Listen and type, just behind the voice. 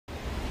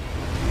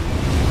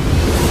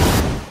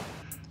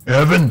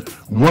Evan,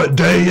 what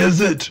day is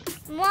it?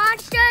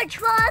 Monster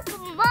Truck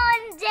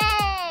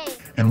Monday!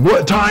 And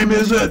what time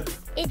is it?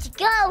 It's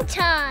go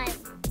time!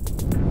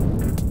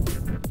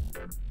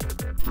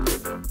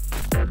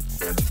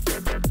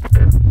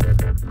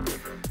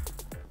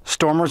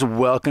 Stormers,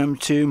 welcome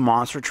to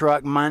Monster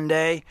Truck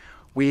Monday.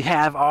 We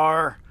have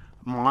our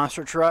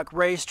Monster Truck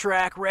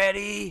racetrack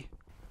ready.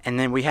 And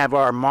then we have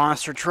our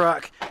Monster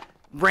Truck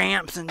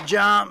ramps and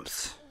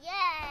jumps. Yeah!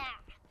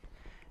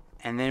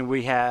 And then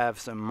we have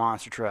some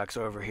monster trucks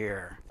over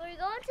here. We're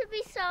going to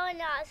be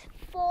showing us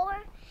 4,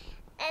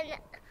 and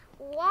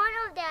one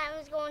of them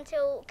is going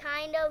to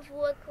kind of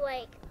look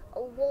like a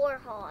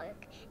warhog,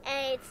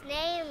 and its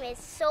name is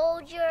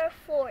Soldier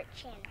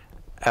Fortune.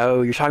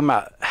 Oh, you're talking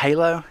about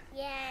Halo?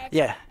 Yeah.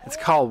 Yeah, it's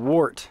called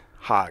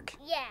Warthog.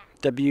 Yeah.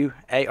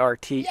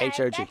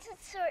 W-A-R-T-H-O-G. Yeah, that's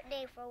a short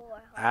name for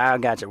warhog. I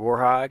gotcha,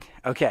 Warhog.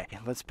 Okay,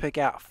 let's pick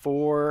out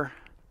 4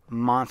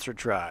 monster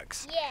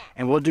trucks. Yeah.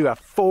 And we'll do a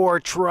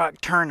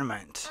 4-truck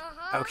tournament.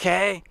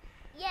 Okay?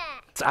 Yeah.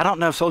 So I don't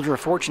know if Soldier of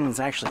Fortune is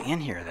actually in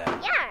here though.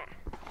 Yeah.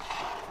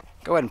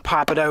 Go ahead and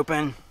pop it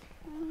open.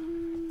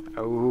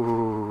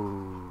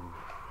 Oh.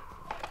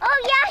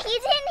 Oh yeah,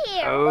 he's in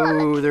here.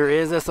 Oh, Look. there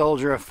is a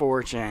Soldier of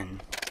Fortune.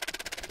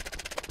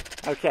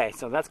 Okay,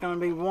 so that's going to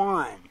be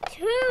 1.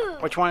 2.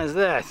 Which one is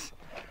this?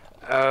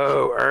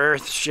 Oh,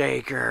 Earth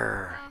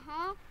Shaker.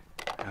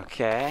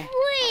 Okay.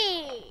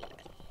 3.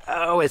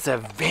 Oh, it's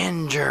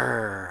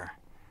Avenger.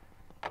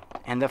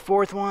 And the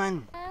 4th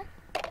one?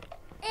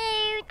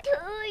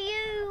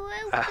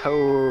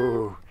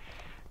 Oh.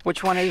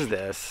 Which one is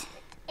this?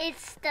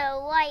 It's the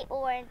light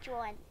orange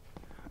one.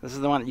 This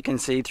is the one that you can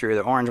see through,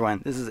 the orange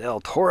one. This is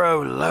El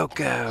Toro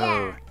Loco.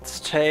 Yeah.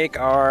 Let's take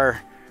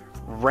our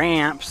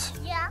ramps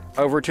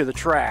over to the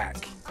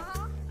track.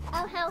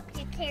 I'll help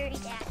you carry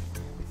that.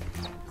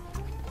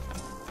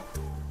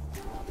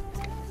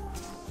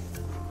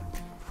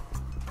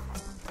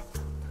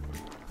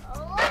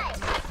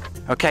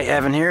 Okay,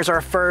 Evan, here's our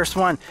first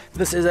one.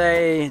 This is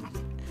a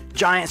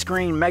giant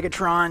screen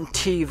Megatron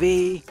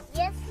TV.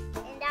 Yes,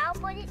 and I'll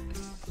put it.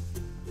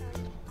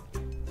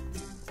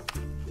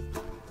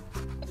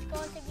 It's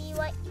going to be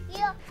right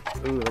here.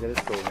 Ooh, look at this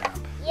cool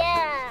ramp.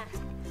 Yeah.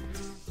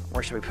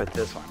 Where should we put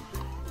this one?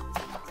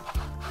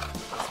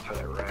 Let's put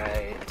it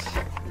right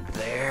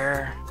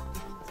there.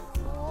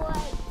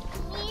 Right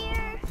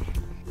here.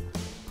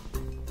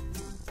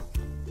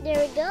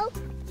 There we go.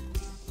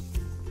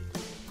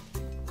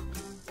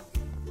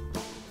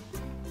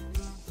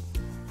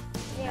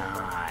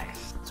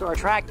 Nice. So our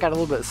track got a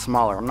little bit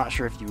smaller. I'm not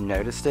sure if you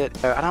noticed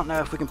it. I don't know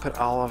if we can put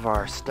all of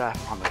our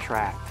stuff on the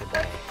track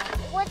today.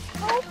 Let's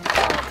hope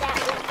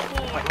that we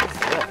can. Wait, what's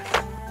this?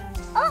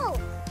 Oh,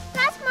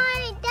 that's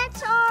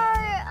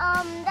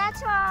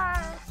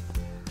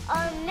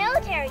our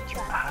military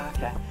truck.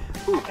 Okay.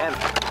 Ooh, Evan.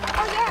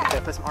 Oh yeah.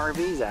 Gotta put some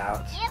RVs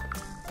out. Yep.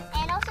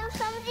 And also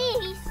some of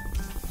these.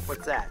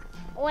 What's that?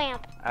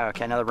 Lamp.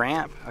 Okay, another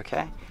ramp.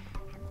 Okay.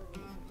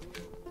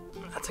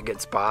 That's a good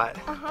spot.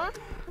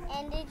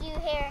 And did you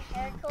hear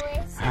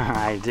Hercules?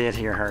 I did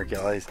hear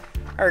Hercules.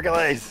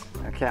 Hercules!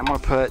 Okay, I'm gonna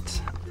put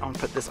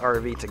this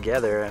RV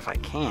together if I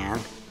can.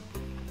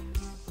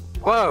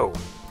 Whoa!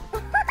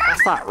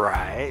 That's not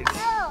right.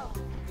 No.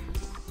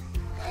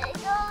 It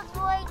goes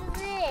like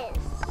this.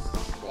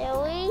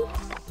 Silly.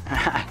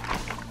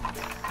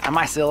 Am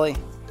I silly?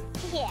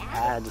 Yeah.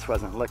 I just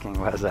wasn't looking,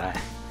 was I?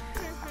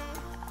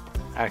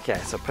 Okay,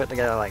 so put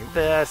together like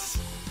this.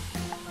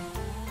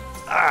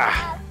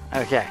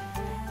 Okay.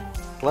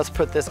 Let's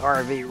put this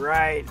RV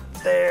right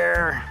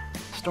there.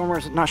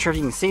 Stormers, not sure if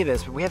you can see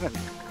this, but we haven't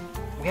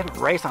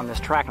raced on this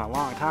track in a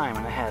long time,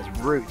 and it has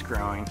roots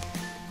growing,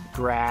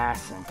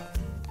 grass and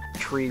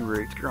tree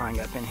roots growing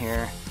up in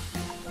here.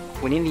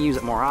 We need to use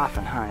it more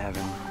often, huh,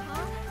 Evan?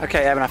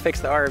 Okay, Evan, I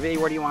fixed the RV.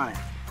 Where do you want it?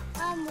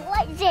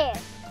 Right there.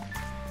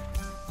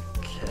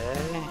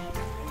 Okay.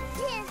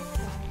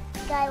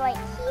 This guy right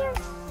here.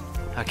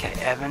 Okay,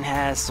 Evan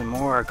has some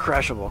more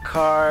crushable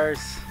cars.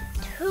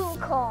 2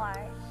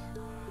 cars.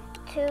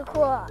 2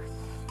 cross.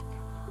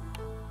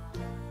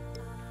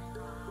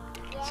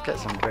 Let's cut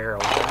some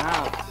barrels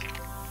out.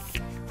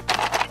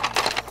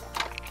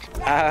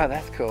 Oh,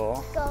 that's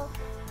cool. Go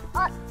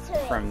up to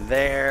it. From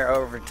there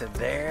over to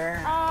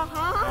there. Oh,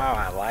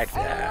 I like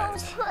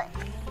that.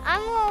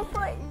 I'm gonna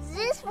put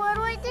this one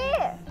right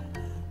there.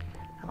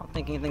 I don't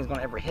think anything's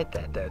gonna ever hit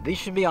that though. These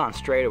should be on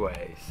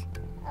straightaways.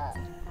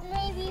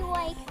 Maybe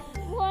like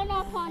one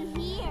up on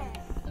here.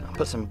 I'll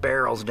put some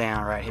barrels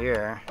down right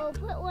here. We'll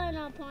put one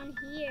up on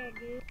here,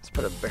 dude. Let's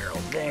put a barrel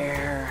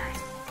there.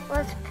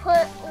 Let's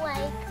put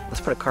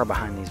Let's put a car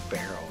behind these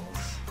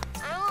barrels.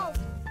 Oh.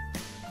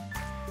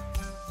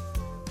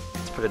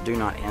 Let's put a do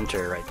not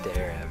enter right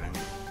there, Evan.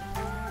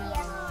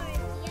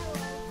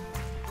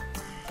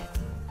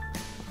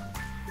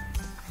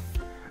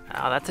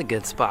 Oh, that's a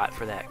good spot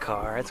for that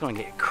car. It's gonna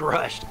get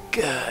crushed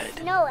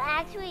good. No,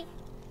 actually.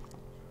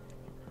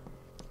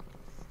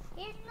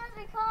 Here's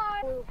another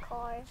car. Blue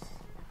cars.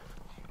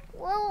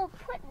 We'll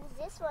put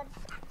this one.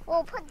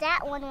 We'll put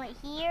that one right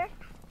here.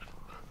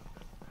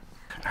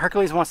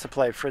 Hercules wants to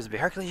play frisbee.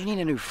 Hercules, you need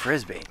a new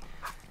frisbee.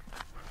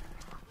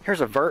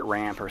 Here's a vert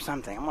ramp or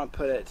something. I'm gonna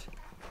put it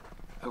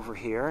over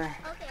here.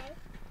 Okay.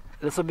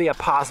 This will be a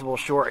possible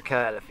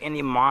shortcut if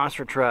any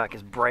monster truck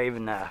is brave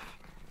enough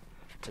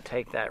to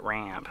take that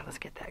ramp. Let's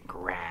get that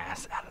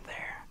grass out of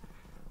there.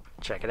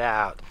 Check it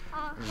out.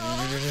 Oh,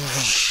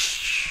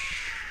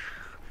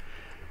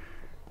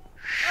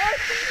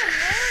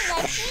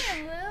 I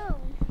see the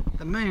moon.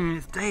 The moon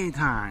is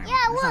daytime. Yeah,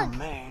 There's look. no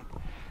moon.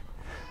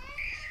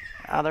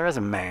 Oh, there is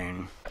a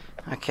moon.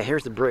 Okay,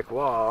 here's the brick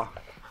wall.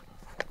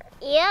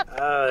 Yep.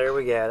 Oh, there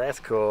we go. That's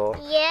cool.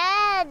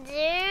 Yeah,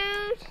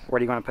 dude. Where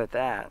do you want to put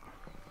that?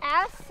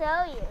 I'll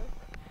show you.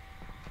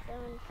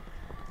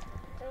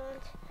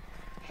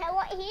 Hey,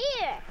 what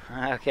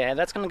here? Okay,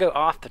 that's going to go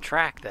off the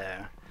track,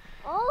 though.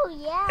 Oh,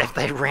 yeah. If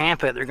they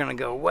ramp it, they're going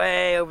to go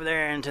way over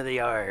there into the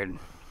yard.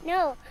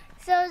 No,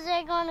 so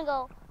they're gonna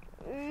go.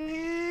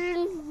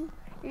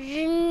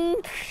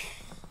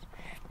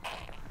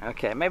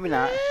 Okay, maybe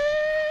not.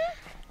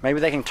 Maybe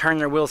they can turn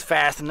their wheels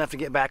fast enough to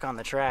get back on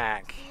the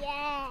track.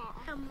 Yeah.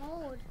 I'm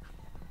old.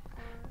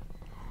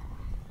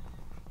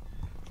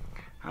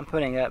 I'm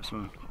putting up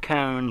some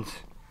cones.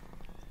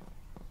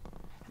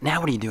 Now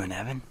what are you doing,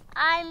 Evan?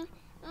 I'm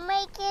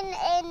making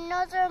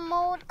another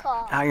mold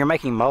car. Oh, you're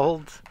making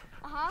molds?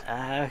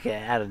 Uh-huh.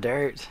 Okay, out of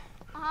dirt.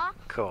 Uh-huh.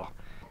 Cool.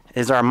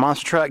 Is our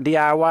monster truck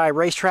DIY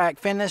racetrack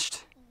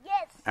finished?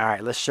 Yes. All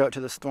right, let's show it to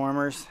the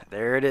Stormers.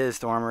 There it is,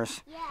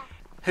 Stormers. Yeah.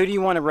 Who do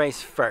you want to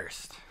race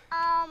first?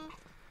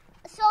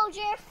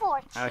 Soldier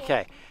Fortune.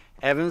 Okay,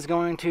 Evan's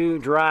going to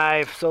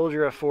drive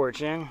Soldier of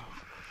Fortune.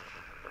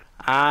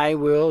 I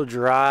will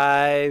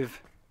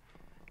drive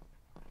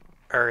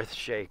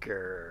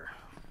Earthshaker.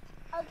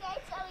 Okay,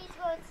 so he's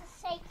going to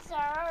shake the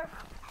earth.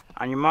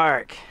 On your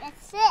mark,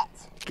 That's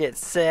it. get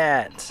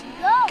set,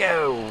 Go.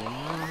 go.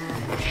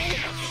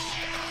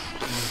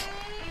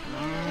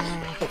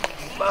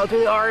 Blow through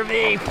the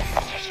RV.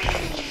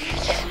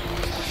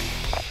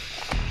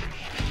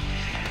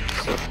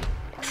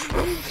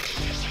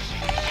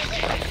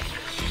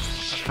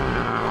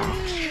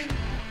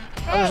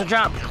 Oh, there's a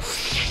jump.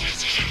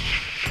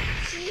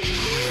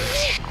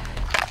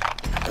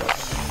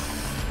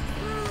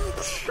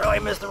 Oh, he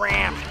missed the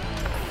ramp.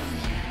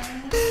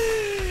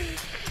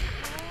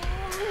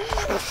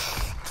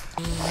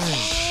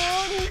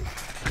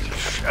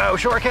 Oh,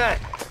 shortcut.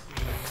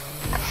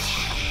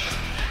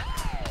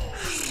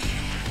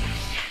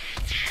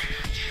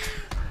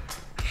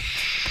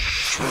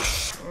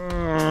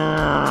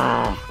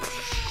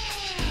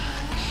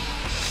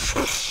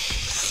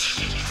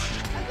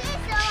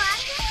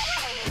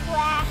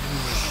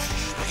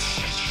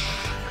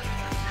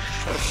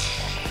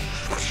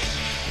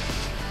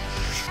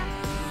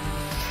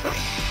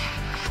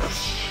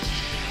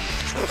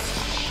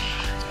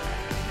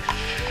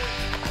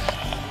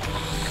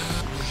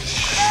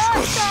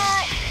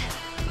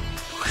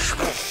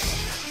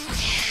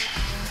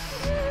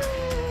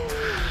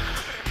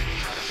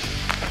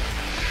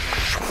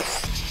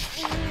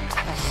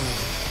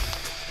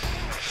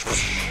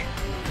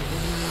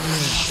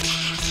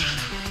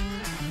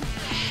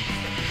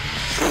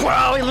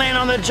 Wow, he landed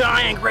on the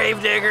giant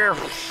gravedigger.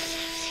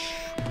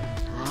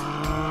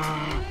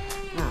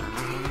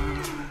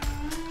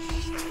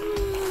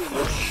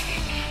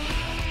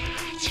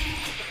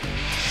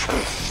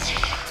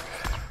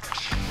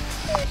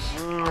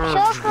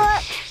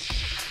 Shortcut.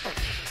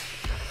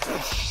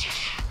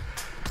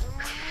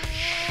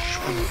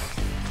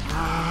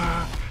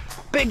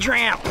 Big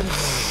tramp.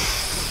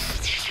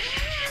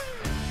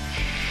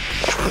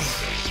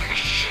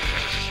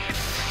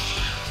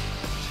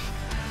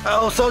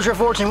 Oh, Soldier of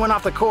Fortune went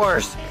off the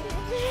course.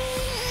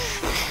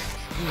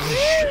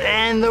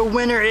 And the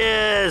winner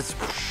is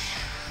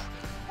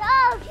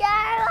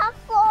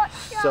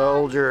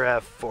Soldier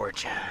of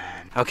Fortune.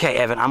 Okay,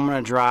 Evan, I'm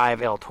gonna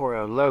drive El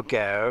Toro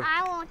Loco.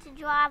 I want to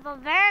drive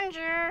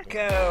Avenger.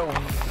 Go.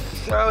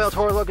 Oh, El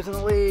Toro Loco's in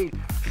the lead.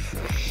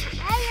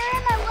 Hey,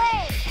 you're in my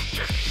way.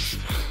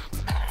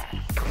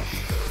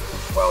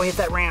 Whoa, hit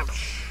that ramp.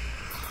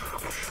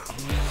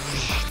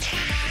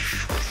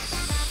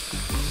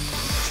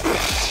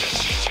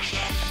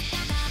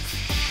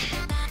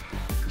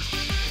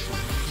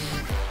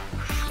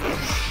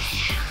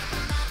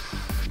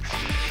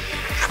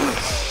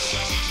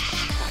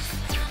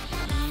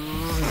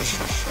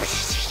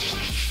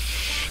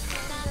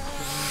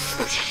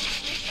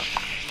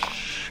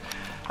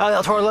 Oh,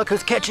 El Toro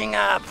Loco's catching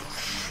up.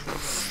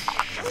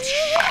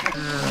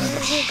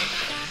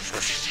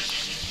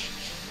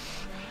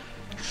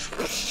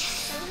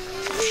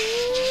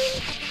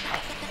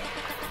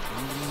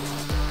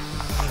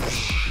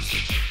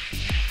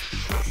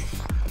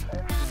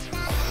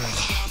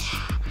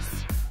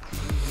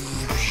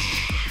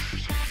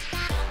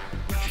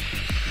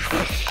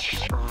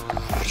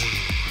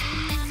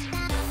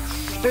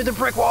 Through the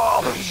brick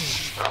wall.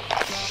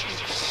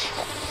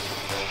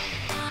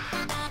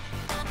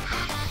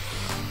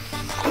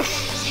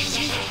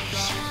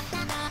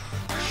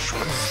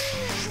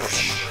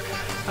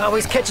 Oh,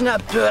 he's catching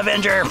up to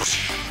Avenger.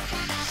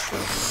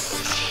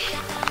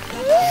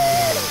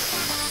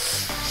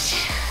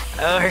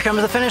 Oh, here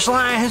comes the finish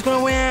line. Who's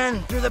gonna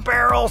win? Through the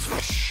barrels.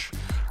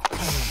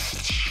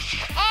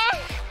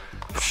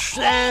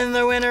 And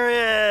the winner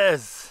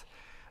is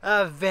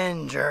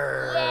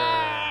Avenger.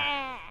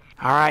 Yeah.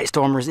 All right,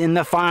 Stormers, in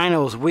the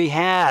finals, we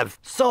have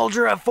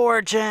Soldier of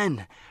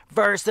Fortune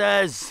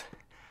versus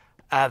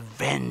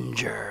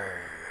Avenger.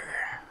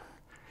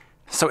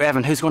 So,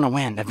 Evan, who's going to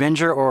win?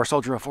 Avenger or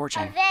Soldier of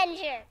Fortune?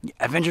 Avenger.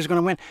 Avenger's going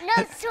to win? No,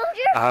 Soldier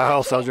of Oh,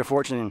 Fortune. Soldier of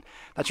Fortune.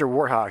 That's your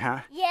warthog, huh?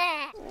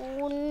 Yeah.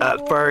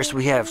 Up first,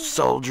 we have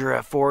Soldier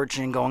of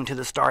Fortune going to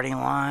the starting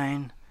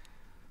line.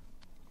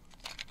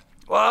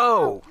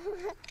 Whoa!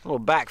 A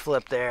little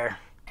backflip there.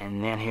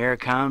 And then here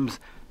comes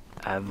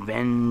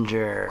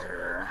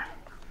Avenger.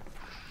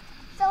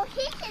 So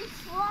he can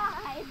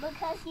fly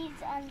because he's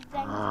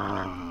Avenger.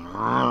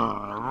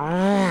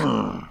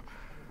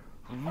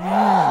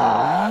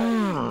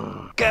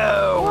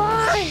 Go!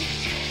 One.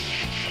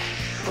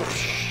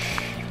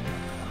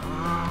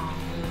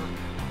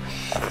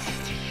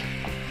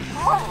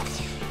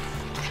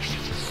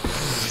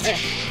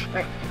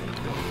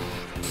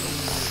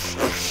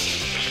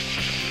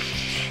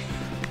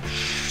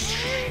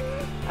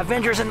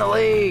 Avenger's in the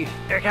lead.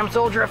 Here comes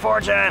Soldier of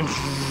Fortune.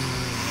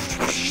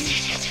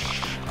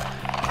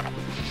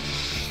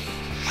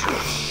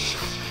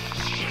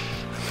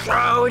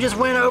 Oh, we just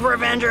went over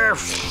Avenger.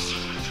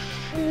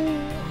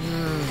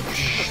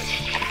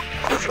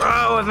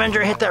 Oh,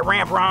 Avenger hit that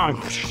ramp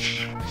wrong.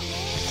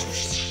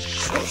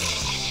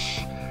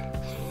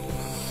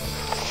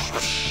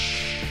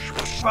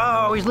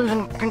 Oh, he's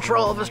losing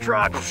control of his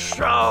truck.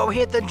 Oh, he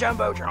hit the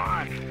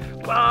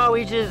Jumbotron. Oh,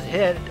 he just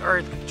hit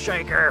Earth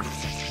Shaker.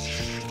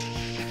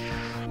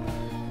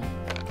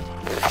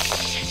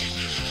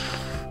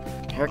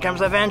 Here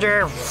comes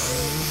Avenger.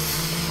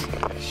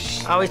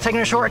 Oh, he's taking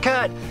a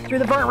shortcut through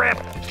the burnt rip.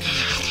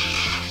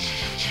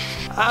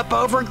 Up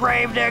over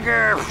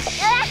Gravedigger.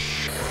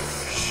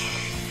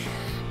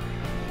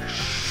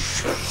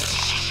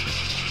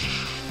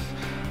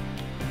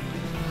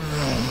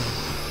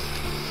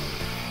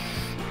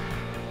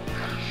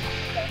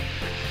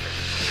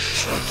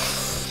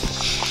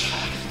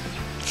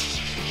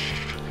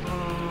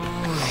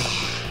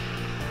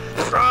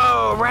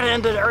 Oh, right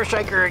into the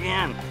Earthshaker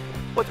again.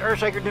 What's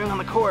Earthshaker doing on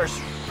the course?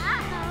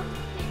 Uh-oh.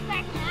 He's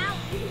backing out.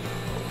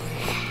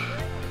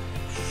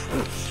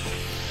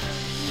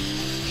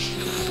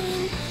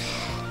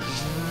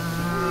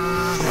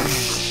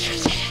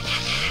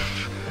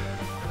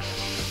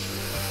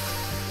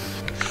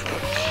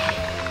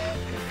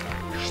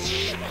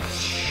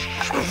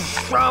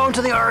 Thrown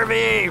to the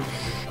RV.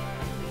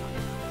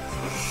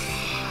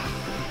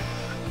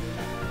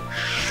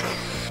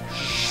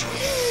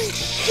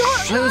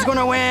 Who's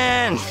gonna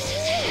win?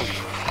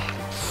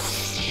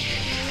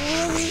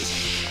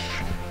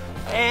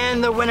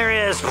 And the winner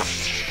is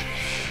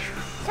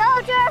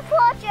Soldier of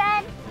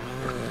Fortune.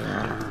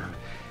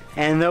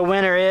 And the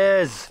winner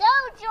is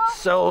Soldier.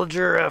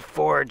 Soldier of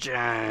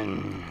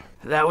Fortune.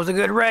 That was a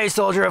good race,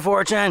 Soldier of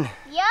Fortune.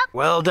 Yep.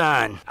 Well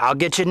done. I'll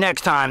get you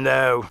next time,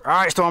 though. All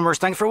right, Stormers,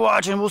 thanks for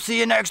watching. We'll see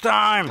you next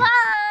time.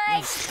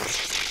 Bye.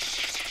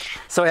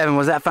 So, Evan,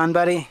 was that fun,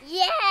 buddy?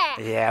 Yeah.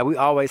 Yeah, we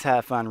always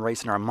have fun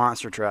racing our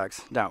monster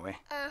trucks, don't we?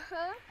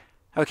 Uh-huh.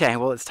 Okay,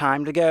 well, it's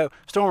time to go.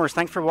 Stormers,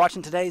 thanks for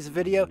watching today's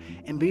video,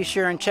 and be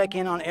sure and check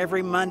in on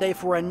every Monday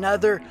for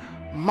another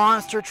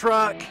monster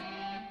truck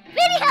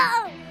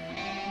Video.